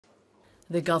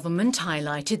The government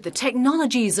highlighted the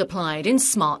technologies applied in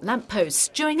smart lampposts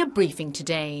during a briefing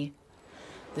today.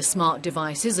 The smart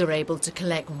devices are able to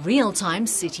collect real-time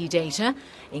city data,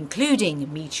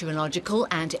 including meteorological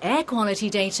and air quality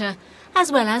data,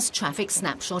 as well as traffic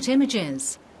snapshot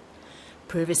images.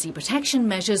 Privacy protection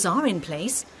measures are in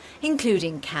place,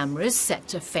 including cameras set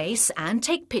to face and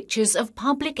take pictures of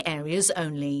public areas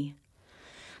only.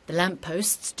 The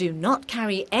lampposts do not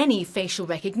carry any facial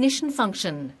recognition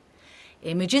function.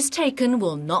 Images taken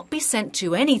will not be sent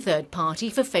to any third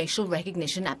party for facial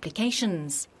recognition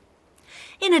applications.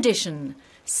 In addition,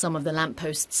 some of the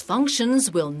lampposts'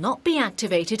 functions will not be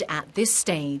activated at this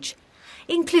stage,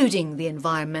 including the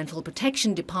Environmental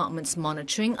Protection Department's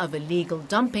monitoring of illegal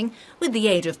dumping with the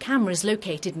aid of cameras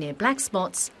located near black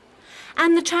spots,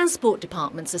 and the Transport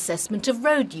Department's assessment of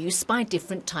road use by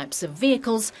different types of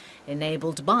vehicles,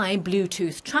 enabled by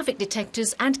Bluetooth traffic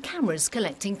detectors and cameras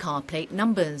collecting car plate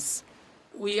numbers.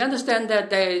 We understand that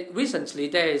recently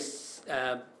there is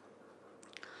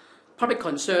public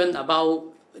concern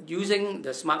about using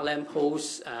the smart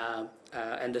lampposts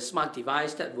and the smart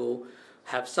device that will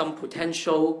have some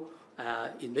potential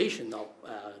invasion of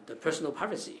the personal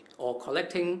privacy or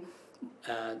collecting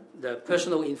the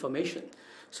personal information.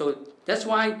 So that's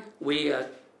why we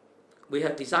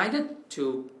have decided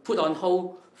to put on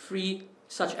hold 3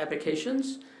 such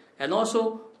applications, and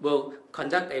also will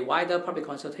conduct a wider public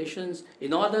consultations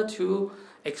in order to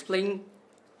explain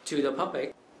to the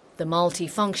public. The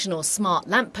multifunctional smart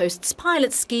lampposts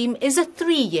pilot scheme is a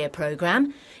 3-year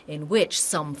programme in which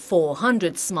some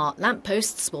 400 smart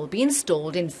lampposts will be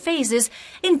installed in phases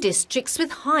in districts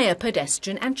with higher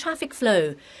pedestrian and traffic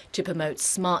flow to promote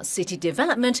smart city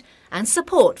development and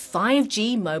support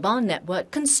 5G mobile network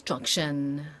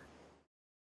construction.